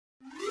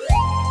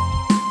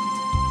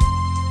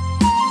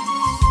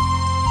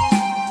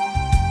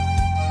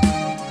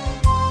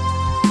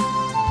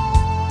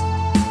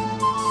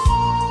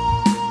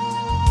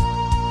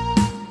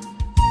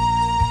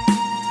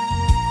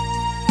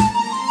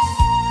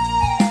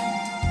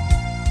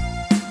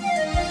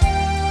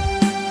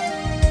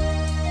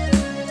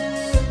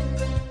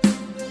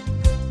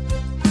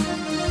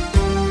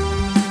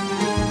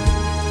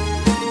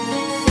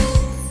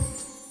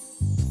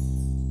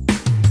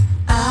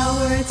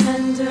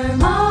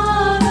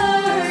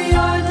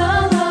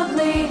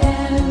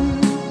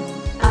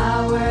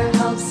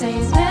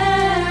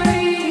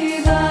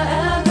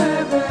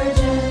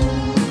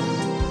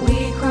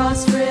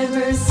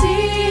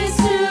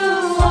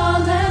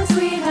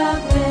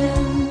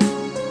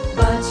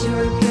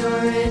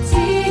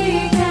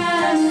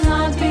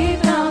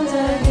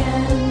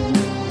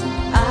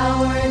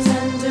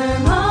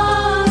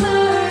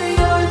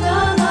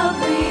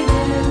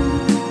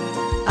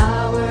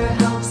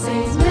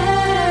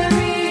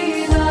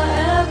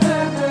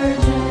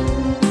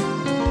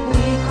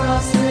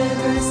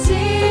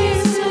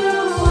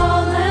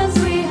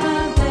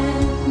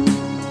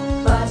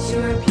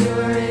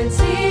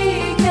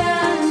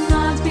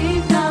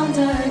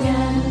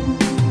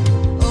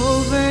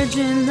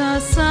Virgin, the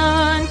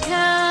sun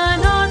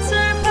cannot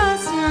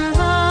surpass your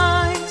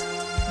light.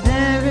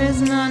 There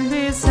is none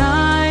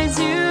besides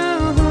you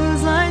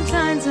whose light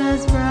shines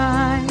as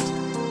bright.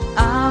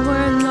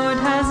 Our Lord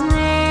has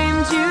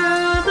named you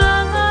the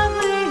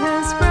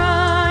loveliest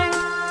bride.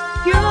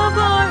 You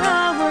bore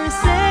our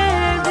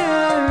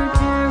Savior,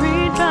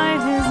 carried by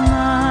His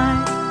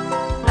might.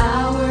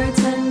 Our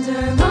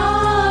tender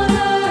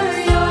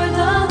mother, you're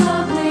the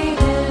lovely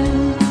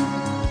hymn.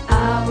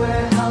 Our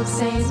help,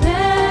 Saint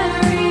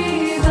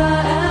Mary, the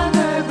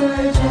ever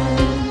Virgin.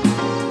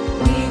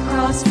 We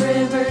crossed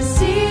rivers,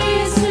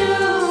 seas, to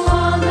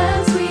all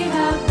lands we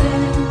have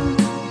been,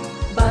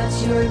 but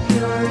your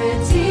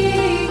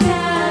purity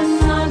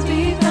cannot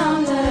be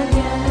found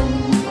again.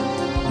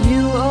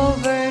 You, O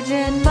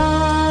Virgin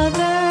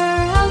Mother,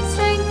 help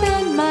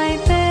strengthen my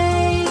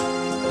faith.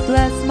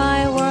 Bless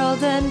my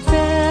world and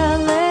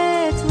fill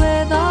it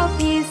with all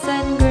peace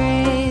and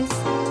grace.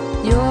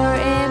 Your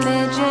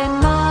image in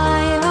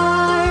my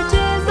heart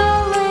is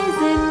always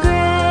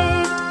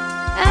engraved,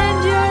 and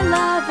your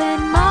love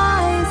in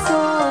my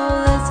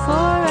soul is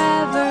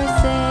forever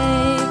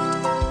saved.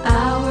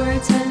 Our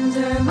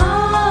tender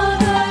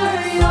mother,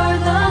 you're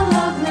the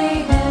lovely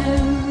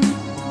hymn.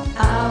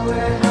 Our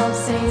help,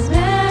 Saint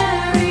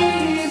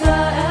Mary, the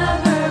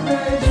ever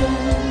Virgin.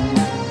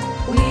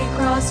 We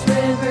crossed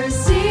rivers,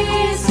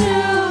 seas, to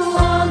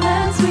all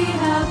lands we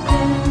have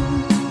been,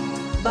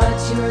 but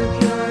your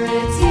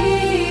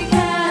purity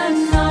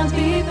cannot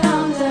be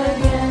found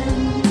again.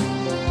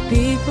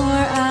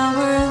 Before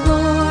our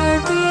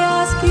Lord, we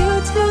ask you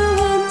to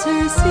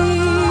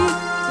intercede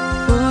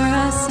for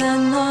us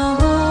and the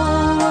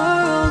whole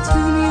world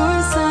whom your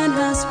Son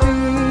has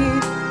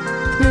freed.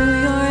 Through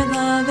your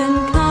love and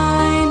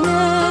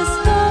kindness,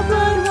 the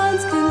blood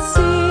once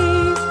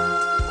conceived.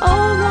 O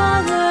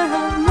Mother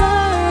of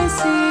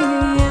mercy,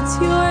 it's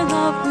your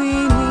love we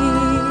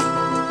need.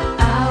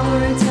 Our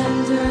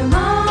tender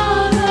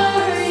mother,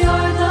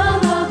 you're the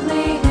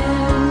lovely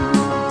hymn.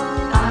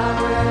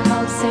 Our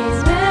help, Saint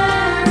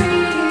Mary,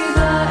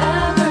 the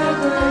ever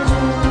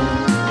Virgin.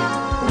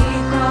 We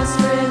crossed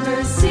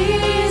rivers, seas,